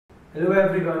Hello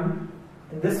everyone.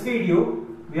 In this video,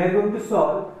 we are going to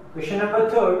solve question number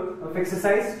 3 of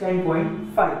exercise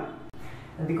 10.5.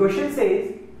 And the question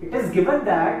says, it is given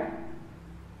that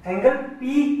angle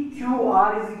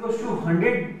PQR is equal to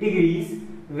 100 degrees,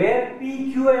 where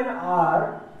PQ and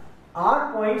R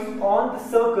are points on the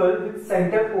circle with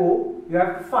center O. You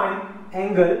have to find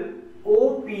angle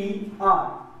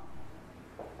OPR.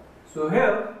 So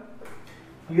here,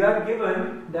 you are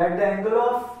given that the angle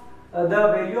of the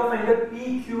value of angle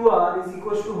PQR is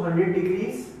equal to 100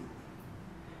 degrees,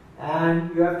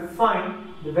 and you have to find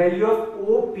the value of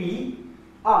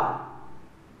OPR.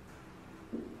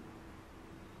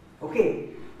 Okay,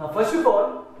 now first of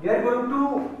all, we are going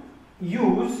to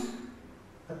use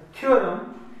a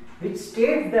theorem which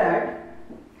states that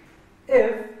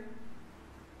if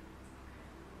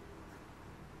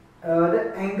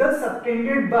the angle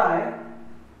subtended by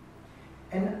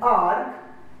an arc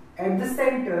at the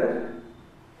center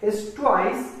is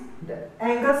twice the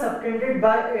angle subtended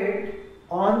by it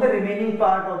on the remaining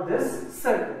part of this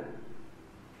circle.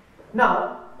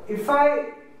 Now, if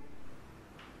I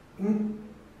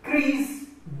increase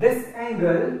this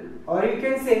angle, or you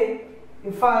can say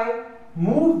if I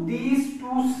move these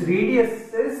two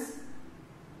radiuses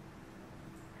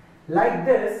like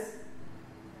this,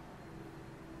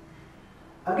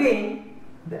 again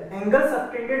the angle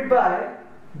subtended by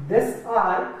this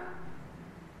arc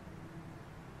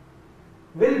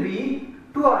will be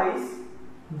twice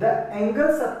the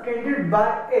angle subtended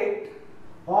by it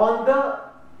on the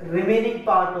remaining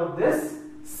part of this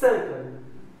circle.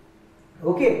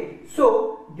 Okay,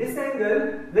 so this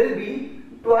angle will be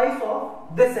twice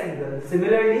of this angle.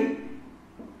 Similarly,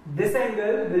 this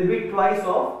angle will be twice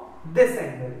of this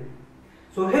angle.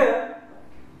 So here,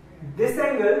 this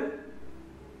angle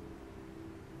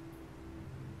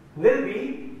will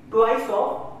be twice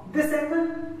of this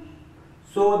angle.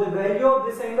 So the value of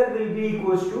this angle will be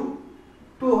equals to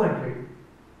 200.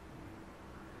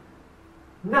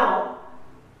 Now,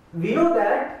 we know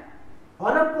that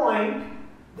on a point,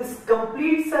 this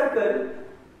complete circle,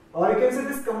 or you can say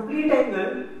this complete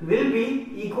angle, will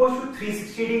be equals to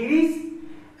 360 degrees,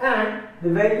 and the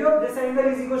value of this angle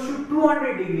is equals to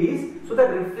 200 degrees. So the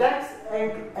reflex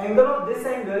angle of this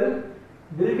angle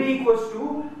will be equals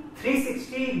to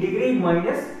 360 degree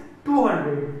minus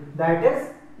 200, that is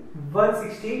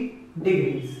 160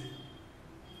 degrees.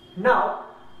 Now,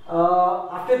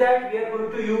 after that, we are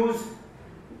going to use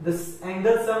this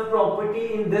angle sum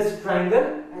property in this triangle,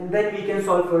 and then we can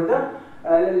solve further.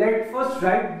 Let's first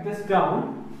write this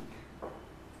down,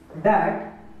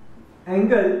 that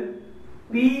angle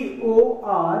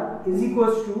POR is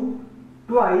equals to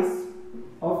twice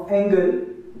of angle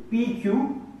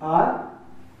PQR.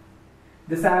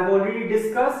 This I have already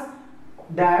discussed,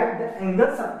 that the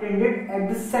angle subtended at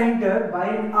the center by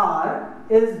an R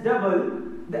is double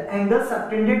the angle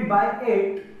subtended by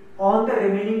it on the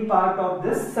remaining part of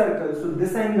this circle. So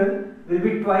this angle will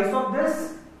be twice of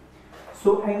this.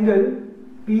 So angle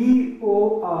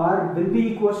POR will be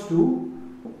equals to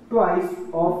twice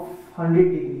of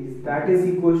 100 degrees, that is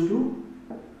equals to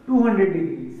 200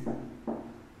 degrees.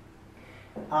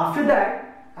 After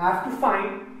that, I have to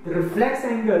find the reflex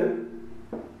angle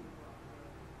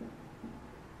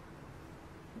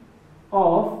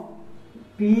of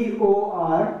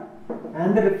POR,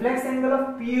 and the reflex angle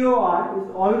of POR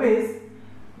is always,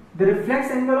 the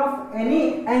reflex angle of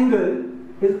any angle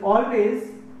is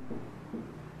always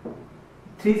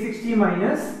 360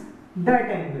 minus that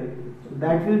angle. So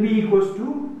that will be equals to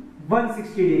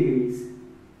 160 degrees.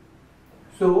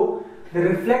 So the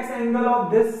reflex angle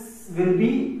of this will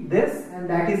be this, and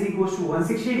that is equals to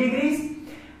 160 degrees.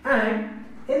 And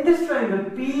in this triangle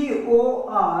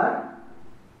POR,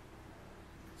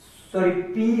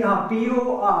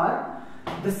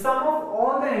 the sum of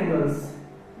all the angles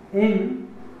in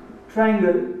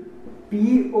triangle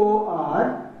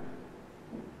POR,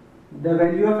 the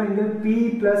value of angle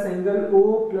P plus angle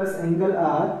O plus angle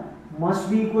R must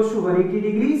be equals to 180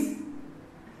 degrees.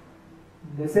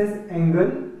 This is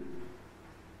angle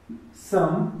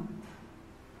sum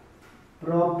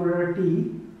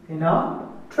property in a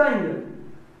triangle,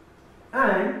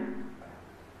 and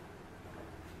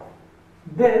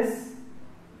this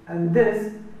and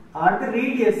this are the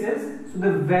radiuses. So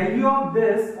the value of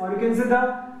this, or you can say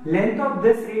the length of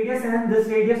this radius and this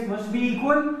radius, must be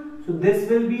equal. So this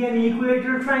will be an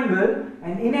equilateral triangle,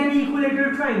 and in an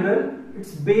equilateral triangle,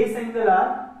 its base angle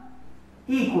are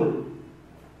equal.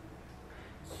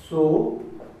 So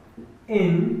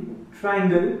in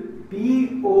triangle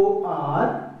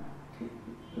POR,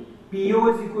 PO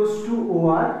is equals to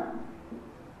OR,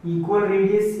 equal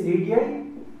radii,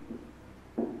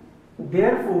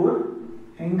 therefore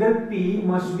angle P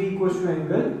must be equal to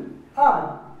angle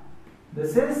R.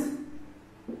 This is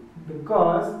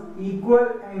because equal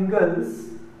angles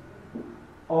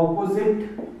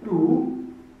opposite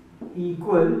to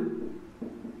equal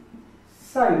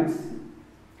sides.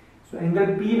 So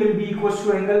angle P will be equal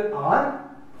to angle R.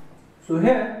 So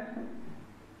here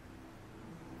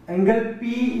angle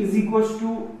P is equal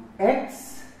to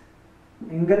X,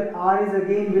 angle R is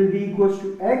again will be equal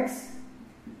to X,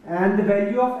 and the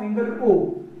value of angle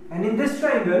O, and in this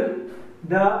triangle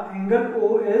the angle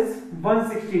O is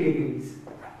 160 degrees.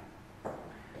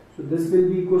 So this will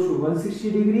be equal to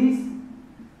 160 degrees,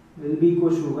 will be equal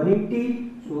to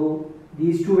 180. So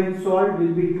these two when solved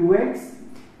will be 2x,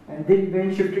 and then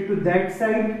when shifted to that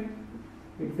side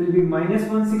it will be minus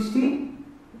 160.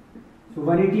 So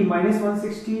 180 minus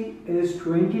 160 is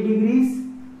 20 degrees.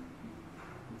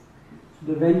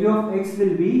 So the value of x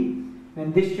will be,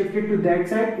 when this shifted to that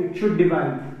side it should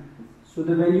divide. So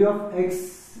the value of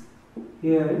x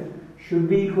here should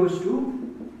be equal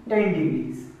to 10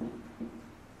 degrees.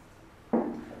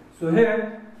 So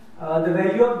here the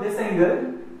value of this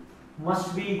angle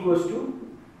must be equal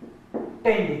to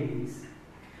 10 degrees.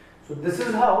 So this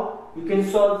is how you can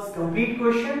solve this complete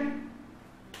question.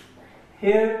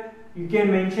 Here you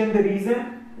can mention the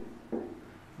reason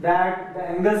that the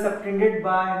angle subtended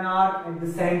by an arc at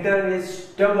the center is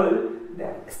double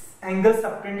the angle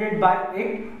subtended by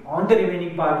it on the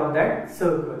remaining part of that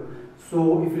circle.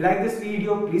 So if you like this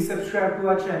video, please subscribe to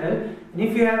our channel, and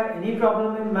if you have any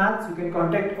problem in maths, you can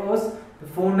contact us. The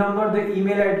phone number, the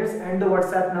email address and the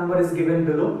WhatsApp number is given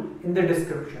below in the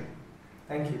description.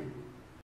 Thank you.